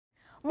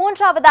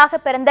மூன்றாவதாக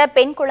பிறந்த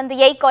பெண்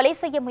குழந்தையை கொலை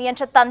செய்ய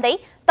முயன்ற தந்தை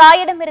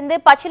தாயிடமிருந்து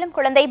பச்சிளம்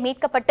குழந்தை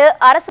மீட்கப்பட்டு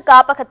அரசு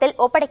காப்பகத்தில்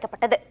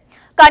ஒப்படைக்கப்பட்டது.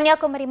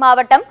 கன்னியாகுமரி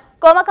மாவட்டம்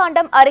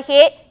கொமகாண்டம்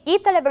அருகே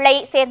ஈத்தளவிளை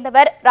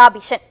சேர்ந்தவர்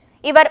ராபிஷன்.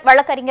 இவர்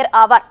வழக்கறிஞர்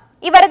ஆவார்.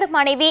 இவரது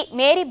மனைவி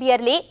மேரி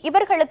பியர்லி.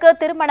 இவர்களுக்கு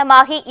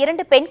திருமணமாகி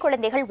 2 பெண்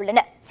குழந்தைகள்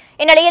உள்ளனர்.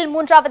 இந்நிலையில்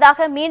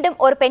மூன்றாவதாக மீண்டும்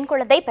ஒரு பெண்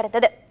குழந்தை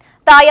பிறந்தது.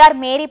 தாயார்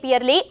மேரி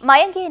பியர்லி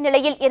மயங்கிய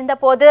நிலையில்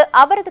இருந்தபோது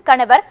அவரது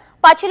கணவர்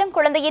பச்சிளம்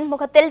குழந்தையின்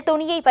முகத்தில்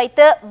துணியை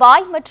வைத்து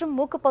வாய் மற்றும்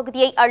மூக்கு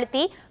பகுதியை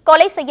அழுத்தி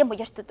கொலை செய்ய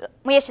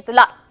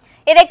முயற்சித்துள்ளார்.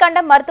 இதை கண்ட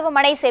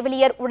மருத்துவமனை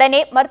செவிலியர் உடனே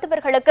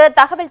மருத்துவர்களுக்கு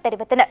தகவல்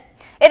தெரிவித்தனர்.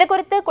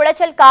 இதுகுறித்து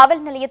குளச்சல்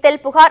காவல் நிலையத்தில்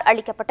புகார்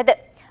அளிக்கப்பட்டது.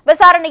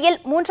 விசாரணையில்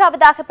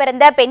மூன்றாவதாக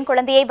பிறந்த பெண்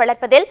குழந்தையை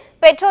வளர்ப்பதில்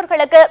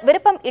பெற்றோர்களுக்கு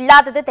விருப்பம்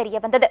இல்லாதது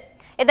தெரியவந்தது.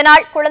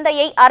 இதனால்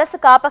குழந்தையை அரசு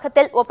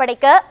காப்பகத்தில்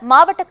ஒப்படைக்க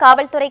மாவட்ட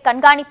காவல்துறை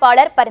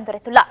கண்காணிப்பாளர்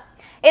பரிந்துரைத்துள்ளார்.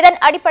 இதன்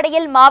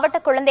அடிப்படையில் மாவட்ட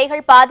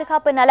குழந்தைகள்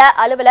பாதுகாப்பு நல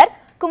அலுவலர்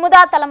குமுதா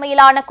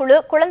தலைமையிலான குழு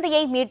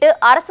குழந்தையை மீட்டு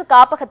அரசு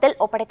காப்பகத்தில்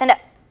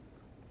ஒப்படைத்தனர்.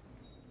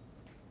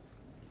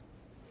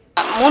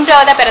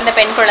 மூன்றாவதா பிறந்த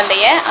பெண்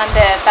குழந்தைய அந்த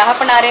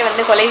தகப்பனாரே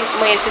கொலை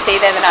முயற்சி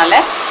செய்ததுனால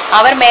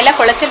அவர் மேல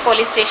குளச்சல்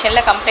போலீஸ்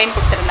ஸ்டேஷன்ல கம்ப்ளைண்ட்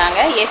கொடுத்திருந்தாங்க.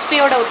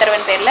 எஸ்பியோட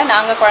உத்தரவின் பேர்ல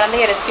நாங்க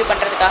குழந்தைய ரெஸ்கியூ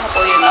பண்றதுக்காக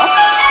போயிருந்தோம்.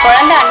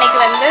 குழந்தை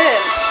அன்னைக்கு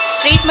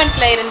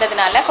ட்ரீட்மெண்ட்ல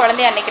இருந்ததுனால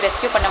குழந்தைய அன்னைக்கு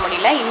ரெஸ்கியூ பண்ண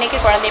முடியல. இன்னைக்கு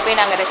குழந்தைய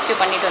போய் நாங்க ரெஸ்கியூ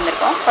பண்ணிட்டு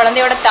வந்திருக்கோம்.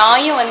 குழந்தையோட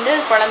தாயும்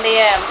குழந்தைய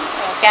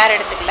கேர்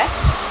எடுத்துக்கல.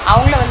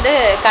 அவங்கள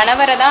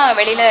கணவரை தான்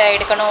வெளியில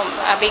எடுக்கணும்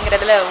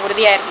அப்படிங்கறதுல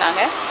உறுதியா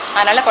இருந்தாங்க.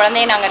 அதனால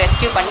குழந்தைய நாங்க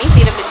ரெஸ்கியூ பண்ணி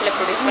சீரபிள்ஸ்ல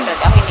ப்ரொடியூஸ்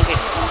பண்றதுக்காக இன்னைக்கு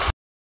எடுத்துக்கோம்.